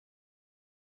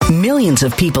Millions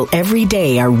of people every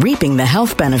day are reaping the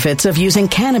health benefits of using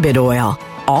cannabis oil,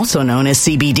 also known as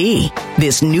CBD.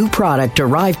 This new product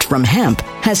derived from hemp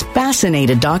has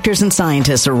fascinated doctors and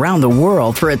scientists around the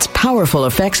world for its powerful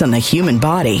effects on the human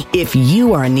body. If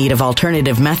you are in need of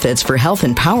alternative methods for health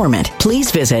empowerment, please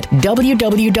visit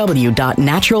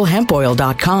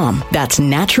www.naturalhempoil.com. That's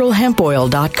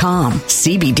naturalhempoil.com.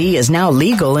 CBD is now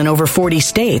legal in over 40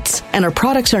 states, and our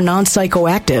products are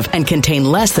non-psychoactive and contain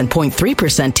less than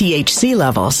 0.3% THC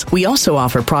levels. We also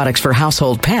offer products for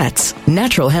household pets.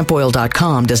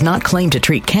 Naturalhempoil.com does not claim to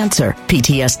treat cancer,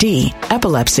 PTSD,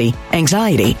 epilepsy,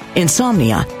 anxiety,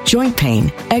 insomnia, joint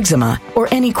pain, eczema, or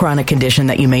any chronic condition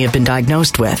that you may have been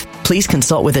diagnosed with. Please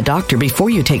consult with a doctor before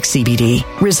you take CBD.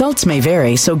 Results may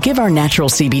vary, so give our natural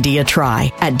CBD a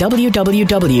try at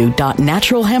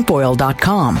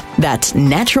www.naturalhempoil.com. That's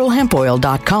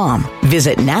naturalhempoil.com.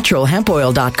 Visit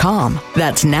naturalhempoil.com.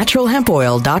 That's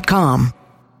naturalhempoil.com.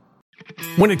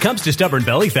 When it comes to stubborn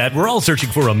belly fat, we're all searching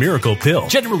for a miracle pill.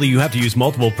 Generally, you have to use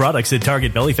multiple products that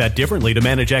target belly fat differently to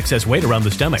manage excess weight around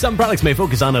the stomach. Some products may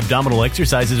focus on abdominal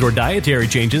exercises or dietary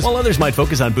changes, while others might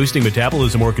focus on boosting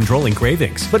metabolism or controlling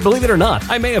cravings. But believe it or not,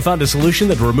 I may have found a solution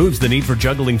that removes the need for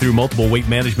juggling through multiple weight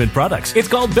management products. It's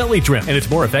called Belly Trim, and it's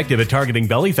more effective at targeting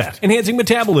belly fat, enhancing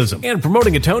metabolism, and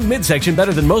promoting a toned midsection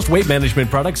better than most weight management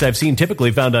products I've seen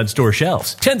typically found on store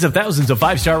shelves. Tens of thousands of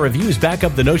 5-star reviews back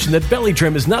up the notion that Belly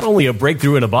Trim is not only a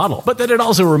breakthrough in a bottle, but that it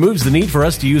also removes the need for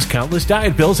us to use countless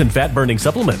diet pills and fat-burning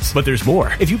supplements. But there's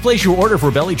more. If you place your order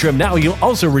for Belly Trim now, you'll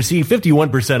also receive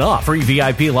 51% off, free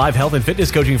VIP live health and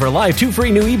fitness coaching for life, 2 free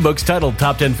new ebooks titled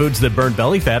Top 10 Foods That Burn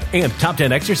Belly Fat and Top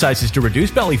 10 Exercises to Reduce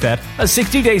Belly Fat, a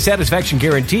 60-day satisfaction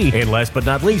guarantee, and last but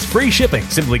not least, free shipping.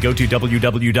 Simply go to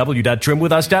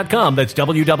www.trimwithus.com. That's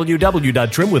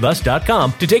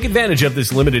www.trimwithus.com to take advantage of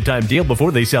this limited time deal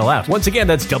before they sell out. Once again,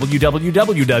 that's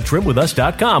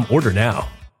www.trimwithus.com. Order now.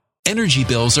 Energy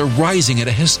bills are rising at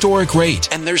a historic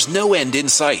rate, and there's no end in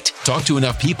sight. Talk to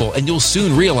enough people, and you'll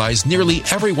soon realize nearly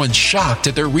everyone's shocked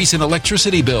at their recent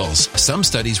electricity bills. Some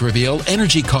studies reveal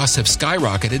energy costs have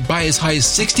skyrocketed by as high as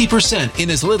 60%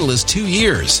 in as little as 2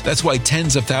 years. That's why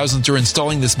tens of thousands are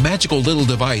installing this magical little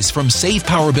device from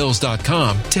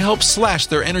SavePowerBills.com to help slash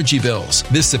their energy bills.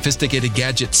 This sophisticated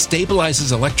gadget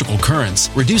stabilizes electrical currents,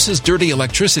 reduces dirty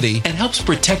electricity, and helps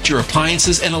protect your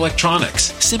appliances and electronics.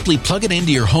 Simply plug it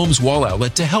into your home's wall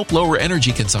outlet to help lower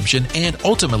energy consumption and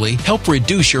ultimately help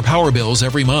reduce your power bills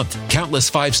every month.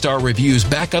 Countless 5-star reviews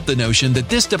back up the notion that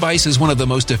this device is one of the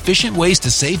most efficient ways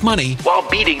to save money while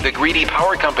beating the greedy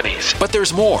power companies. But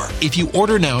there's more. If you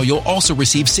order now, you'll also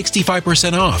receive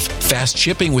 65% off, fast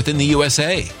shipping within the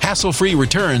USA, hassle-free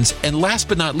returns, and last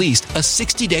but not least, a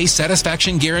 60-day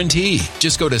satisfaction guarantee.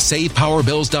 Just go to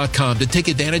SavePowerBills.com to take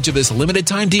advantage of this limited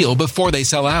time deal before they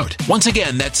sell out. Once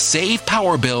again, that's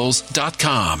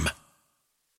SavePowerBills.com.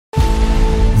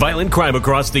 Violent crime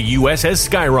across the U.S. has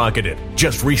skyrocketed.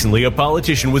 Just recently, a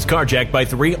politician was carjacked by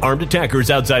 3 armed attackers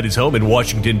outside his home in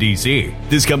Washington, D.C.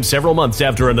 This comes several months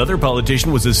after another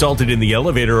politician was assaulted in the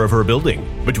elevator of her building.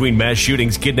 Between mass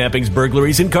shootings, kidnappings,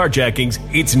 burglaries, and carjackings,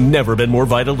 it's never been more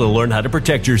vital to learn how to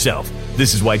protect yourself.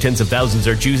 This is why tens of thousands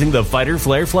are choosing the Fighter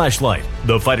Flare flashlight.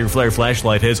 The Fighter Flare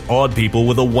flashlight has awed people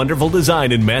with a wonderful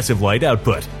design and massive light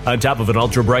output. On top of an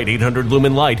ultra-bright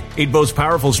 800-lumen light, it boasts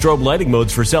powerful strobe lighting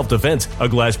modes for self-defense, a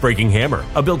glass-breaking hammer,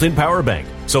 a built-in power bank,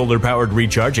 solar-powered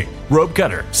recharging, rope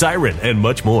cutter, siren, and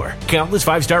much more. Countless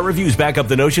 5-star reviews back up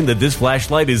the notion that this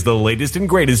flashlight is the latest and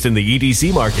greatest in the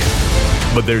EDC market.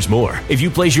 But there's more. If you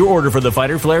place your order for the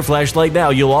Fighter Flare flashlight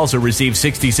now, you'll also receive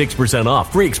 66%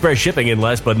 off, free express shipping, and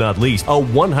last but not least, a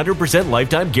 100%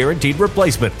 lifetime guaranteed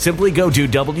replacement. Simply go to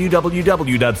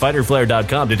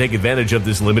www.fighterflare.com to take advantage of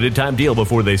this limited time deal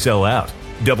before they sell out.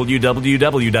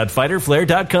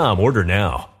 www.fighterflare.com. Order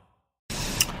now.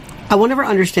 I will never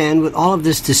understand with all of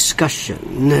this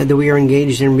discussion that we are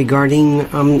engaged in regarding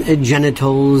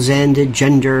genitals and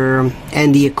gender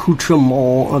and the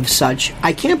accoutrement of such.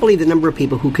 I can't believe the number of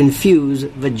people who confuse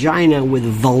vagina with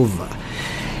vulva.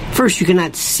 First, you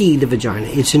cannot see the vagina.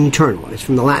 It's internal. It's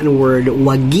from the Latin word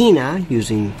vagina,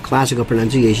 using classical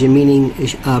pronunciation, meaning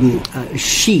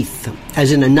sheath,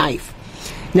 as in a knife.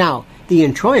 Now, the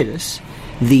introitus,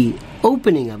 the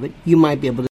opening of it, you might be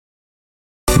able to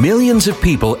Millions of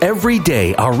people every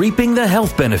day are reaping the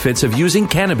health benefits of using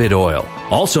cannabis oil,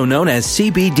 also known as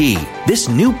CBD. This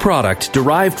new product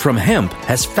derived from hemp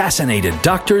has fascinated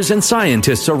doctors and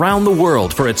scientists around the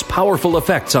world for its powerful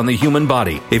effects on the human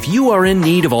body. If you are in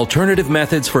need of alternative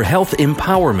methods for health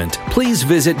empowerment, please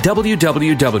visit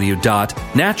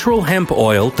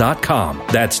www.naturalhempoil.com.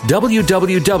 That's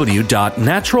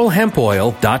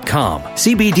www.naturalhempoil.com.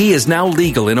 CBD is now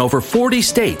legal in over 40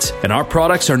 states, and our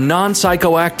products are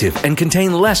non-psychoactive and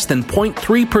contain less than 0.3%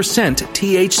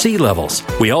 THC levels.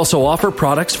 We also offer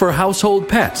products for household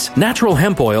pets.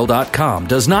 NaturalHempOil.com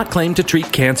does not claim to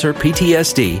treat cancer,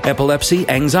 PTSD, epilepsy,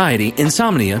 anxiety,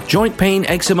 insomnia, joint pain,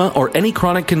 eczema, or any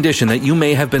chronic condition that you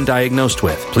may have been diagnosed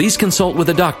with. Please consult with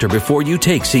a doctor before you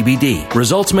take CBD.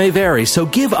 Results may vary, so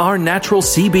give our natural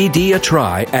CBD a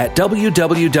try at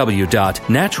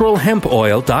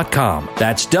www.naturalhempoil.com.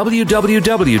 That's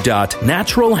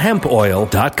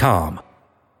www.naturalhempoil.com.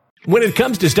 When it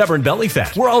comes to stubborn belly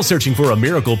fat, we're all searching for a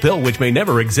miracle pill which may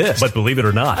never exist. But believe it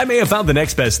or not, I may have found the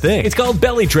next best thing. It's called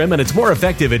Belly Trim, and it's more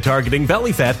effective at targeting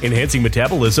belly fat, enhancing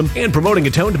metabolism, and promoting a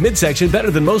toned midsection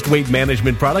better than most weight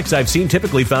management products I've seen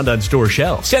typically found on store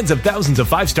shelves. Tens of thousands of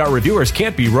 5-star reviewers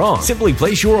can't be wrong. Simply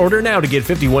place your order now to get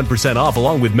 51% off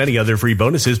along with many other free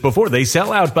bonuses before they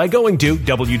sell out by going to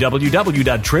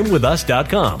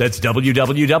www.trimwithus.com. That's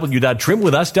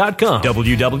www.trimwithus.com.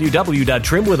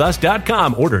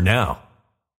 www.trimwithus.com. Order now.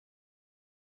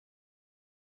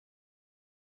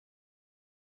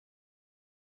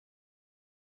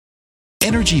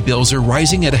 Energy bills are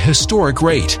rising at a historic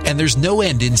rate, and there's no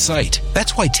end in sight.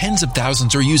 That's why tens of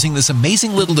thousands are using this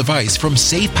amazing little device from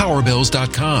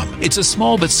SavePowerBills.com. It's a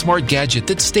small but smart gadget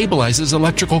that stabilizes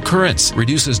electrical currents,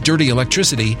 reduces dirty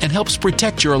electricity, and helps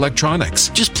protect your electronics.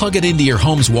 Just plug it into your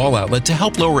home's wall outlet to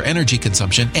help lower energy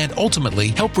consumption and ultimately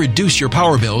help reduce your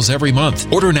power bills every month.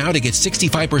 Order now to get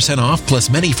 65% off plus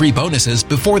many free bonuses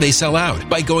before they sell out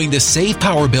by going to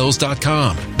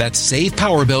SavePowerBills.com. That's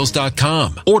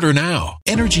SavePowerBills.com. Order now.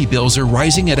 Energy bills are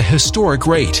rising at a historic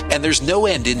rate, and there's no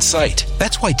end in sight.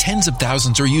 That's why tens of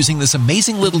thousands are using this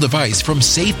amazing little device from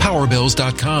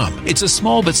SavePowerBills.com. It's a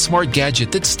small but smart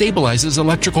gadget that stabilizes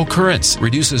electrical currents,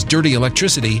 reduces dirty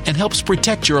electricity, and helps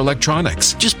protect your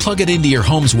electronics. Just plug it into your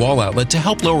home's wall outlet to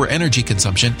help lower energy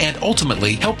consumption and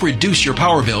ultimately help reduce your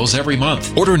power bills every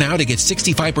month. Order now to get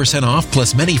 65% off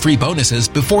plus many free bonuses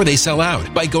before they sell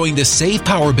out by going to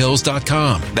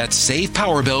SavePowerBills.com. That's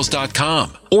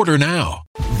SavePowerBills.com. Order now.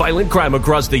 Violent crime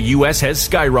across the U.S. has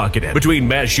skyrocketed. Between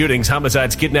mass shootings,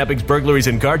 homicides, kidnappings, burglaries,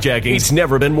 and carjackings, it's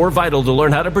never been more vital to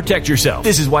learn how to protect yourself.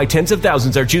 This is why tens of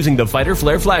thousands are choosing the Fighter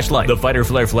Flare flashlight. The Fighter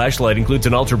Flare flashlight includes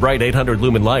an ultra-bright 800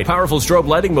 lumen light, powerful strobe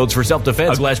lighting modes for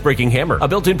self-defense, a glass-breaking hammer, a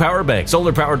built-in power bank,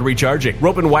 solar-powered recharging,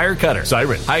 rope and wire cutter,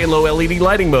 siren, high and low LED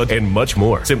lighting mode, and much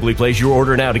more. Simply place your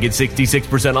order now to get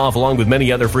 66% off along with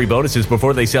many other free bonuses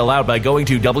before they sell out by going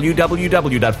to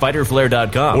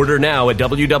www.fighterflare.com. Order now at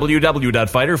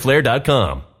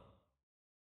www.fighterflare.com.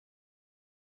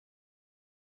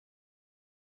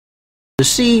 To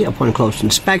see upon close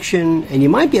inspection, and you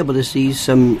might be able to see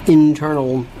some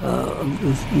internal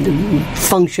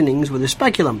functionings with the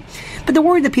speculum. But the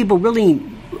word that people really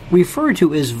refer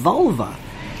to is vulva.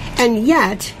 And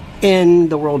yet, in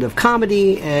the world of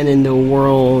comedy and in the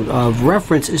world of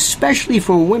reference, especially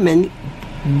for women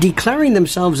declaring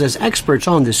themselves as experts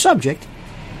on this subject,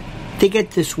 they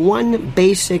get this one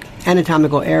basic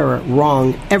anatomical error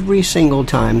wrong every single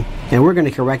time, and we're going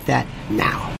to correct that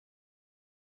now.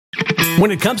 When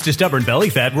it comes to stubborn belly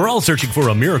fat, we're all searching for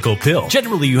a miracle pill.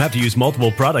 Generally, you have to use multiple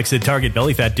products that target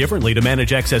belly fat differently to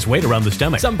manage excess weight around the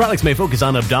stomach. Some products may focus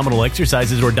on abdominal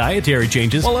exercises or dietary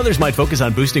changes, while others might focus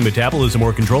on boosting metabolism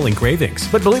or controlling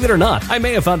cravings. But believe it or not, I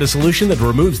may have found a solution that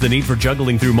removes the need for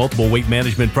juggling through multiple weight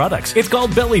management products. It's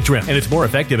called Belly Trim, and it's more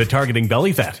effective at targeting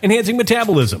belly fat, enhancing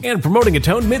metabolism, and promoting a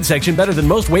toned midsection better than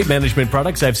most weight management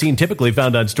products I've seen typically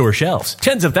found on store shelves.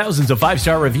 Tens of thousands of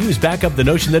 5-star reviews back up the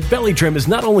notion that Belly Trim is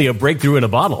not only a breakthrough in a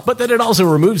bottle, but that it also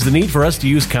removes the need for us to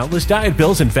use countless diet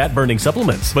pills and fat-burning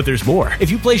supplements. But there's more.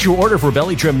 If you place your order for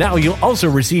Belly Trim now, you'll also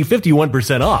receive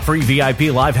 51% off, free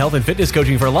VIP live health and fitness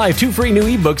coaching for life, 2 free new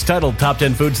ebooks titled Top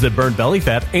 10 Foods That Burn Belly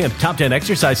Fat and Top 10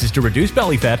 Exercises to Reduce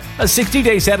Belly Fat, a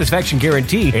 60-day satisfaction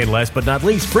guarantee, and last but not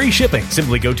least, free shipping.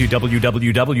 Simply go to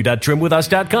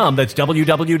www.trimwithus.com. That's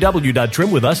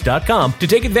www.trimwithus.com to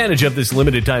take advantage of this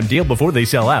limited time deal before they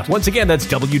sell out. Once again, that's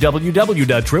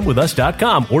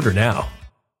www.trimwithus.com. Order now.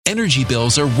 Energy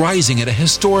bills are rising at a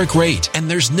historic rate, and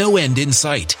there's no end in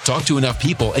sight. Talk to enough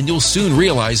people and you'll soon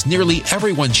realize nearly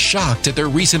everyone's shocked at their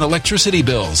recent electricity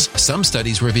bills. Some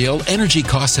studies reveal energy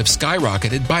costs have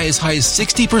skyrocketed by as high as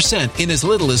 60% in as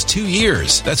little as 2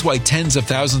 years. That's why tens of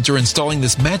thousands are installing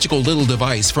this magical little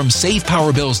device from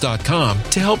SavePowerBills.com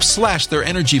to help slash their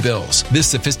energy bills. This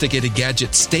sophisticated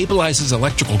gadget stabilizes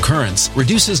electrical currents,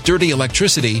 reduces dirty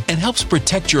electricity, and helps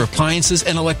protect your appliances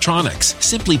and electronics.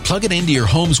 Simply plug it into your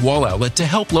home's wall outlet to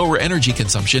help lower energy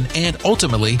consumption and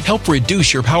ultimately help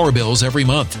reduce your power bills every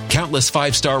month. Countless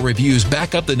 5-star reviews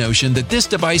back up the notion that this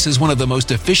device is one of the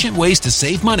most efficient ways to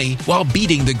save money while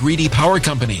beating the greedy power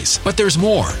companies. But there's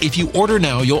more. If you order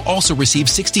now, you'll also receive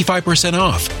 65%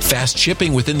 off, fast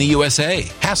shipping within the USA,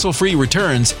 hassle-free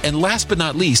returns, and last but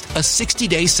not least, a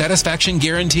 60-day satisfaction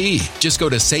guarantee. Just go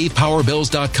to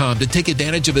SavePowerBills.com to take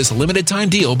advantage of this limited time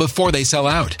deal before they sell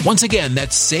out. Once again,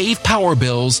 that's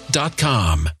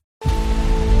SavePowerBills.com.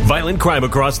 Violent crime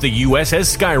across the U.S.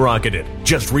 has skyrocketed.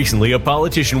 Just recently, a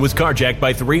politician was carjacked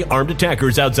by 3 armed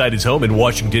attackers outside his home in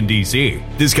Washington, D.C.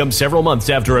 This comes several months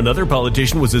after another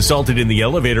politician was assaulted in the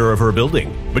elevator of her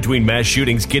building. Between mass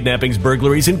shootings, kidnappings,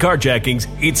 burglaries, and carjackings,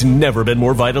 it's never been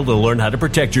more vital to learn how to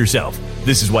protect yourself.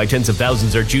 This is why tens of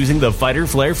thousands are choosing the Fighter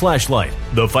Flare flashlight.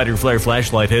 The Fighter Flare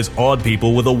flashlight has awed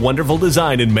people with a wonderful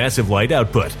design and massive light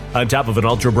output. On top of an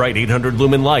ultra-bright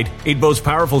 800-lumen light, it boasts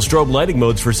powerful strobe lighting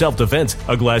modes for self-defense,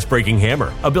 a glass-breaking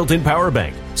hammer, a built-in power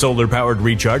bank, solar-powered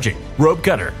recharging, rope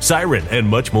cutter, siren, and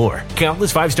much more.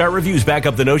 Countless 5-star reviews back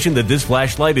up the notion that this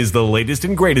flashlight is the latest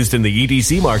and greatest in the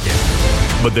EDC market.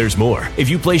 But there's more. If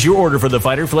you place your order for the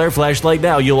Fighter Flare flashlight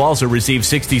now, you'll also receive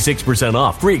 66%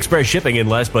 off, free express shipping, and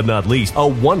last but not least, a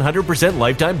 100%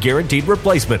 lifetime guaranteed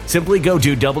replacement. Simply go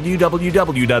to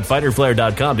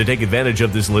www.fighterflare.com to take advantage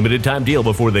of this limited time deal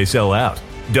before they sell out.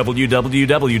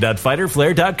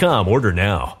 www.fighterflare.com. Order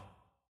now.